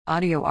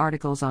Audio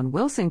articles on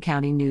Wilson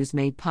County News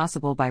made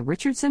possible by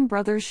Richardson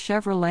Brothers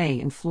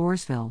Chevrolet in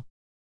Floresville.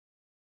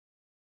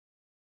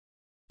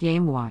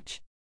 Game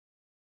Watch.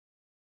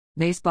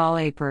 Baseball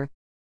April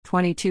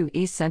 22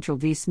 East Central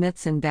v.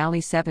 Smithson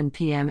Valley 7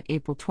 p.m.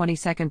 April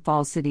 22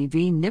 Falls City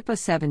v. Nippa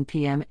 7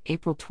 p.m.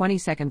 April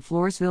 22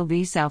 Floresville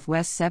v.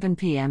 Southwest 7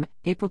 p.m.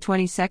 April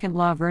 22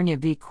 La Vernia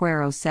v.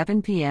 Cuero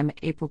 7 p.m.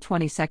 April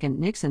 22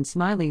 Nixon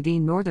Smiley v.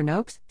 Northern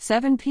Oaks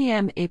 7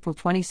 p.m. April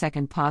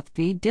 22 Poth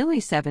v.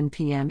 Dilley 7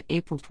 p.m.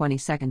 April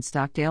 22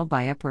 Stockdale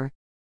by Upper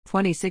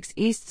 26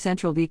 East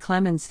Central v.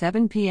 Clemens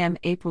 7 p.m.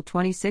 April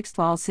 26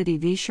 Falls City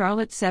v.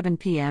 Charlotte 7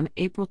 p.m.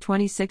 April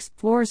 26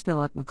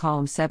 Floresville at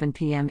McCollum 7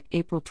 p.m.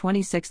 April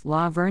 26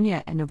 La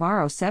Vernia and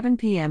Navarro 7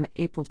 p.m.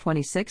 April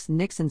 26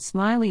 Nixon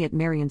Smiley at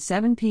Marion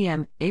 7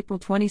 p.m. April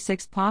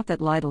 26 Poth at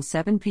Lytle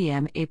 7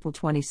 p.m. April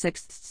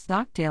 26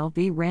 Stockdale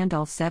v.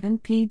 Randolph 7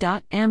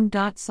 p.m.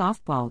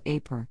 Softball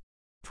April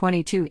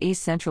 22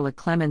 East Central at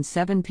Clemens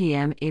 7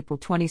 p.m. April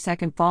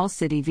 22 Falls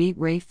City v.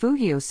 Ray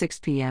Fugio 6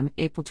 p.m.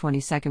 April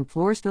 22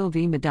 Floresville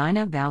v.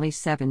 Medina Valley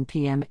 7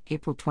 p.m.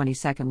 April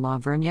 22 La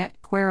Vernia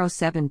at Cuero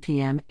 7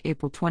 p.m.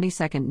 April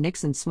 22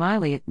 Nixon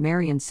Smiley at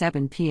Marion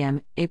 7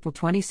 p.m. April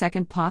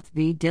 22 Poth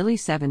v. Dilley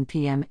 7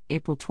 p.m.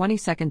 April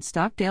 22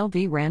 Stockdale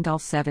v.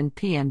 Randolph 7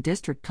 p.m.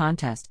 District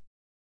Contest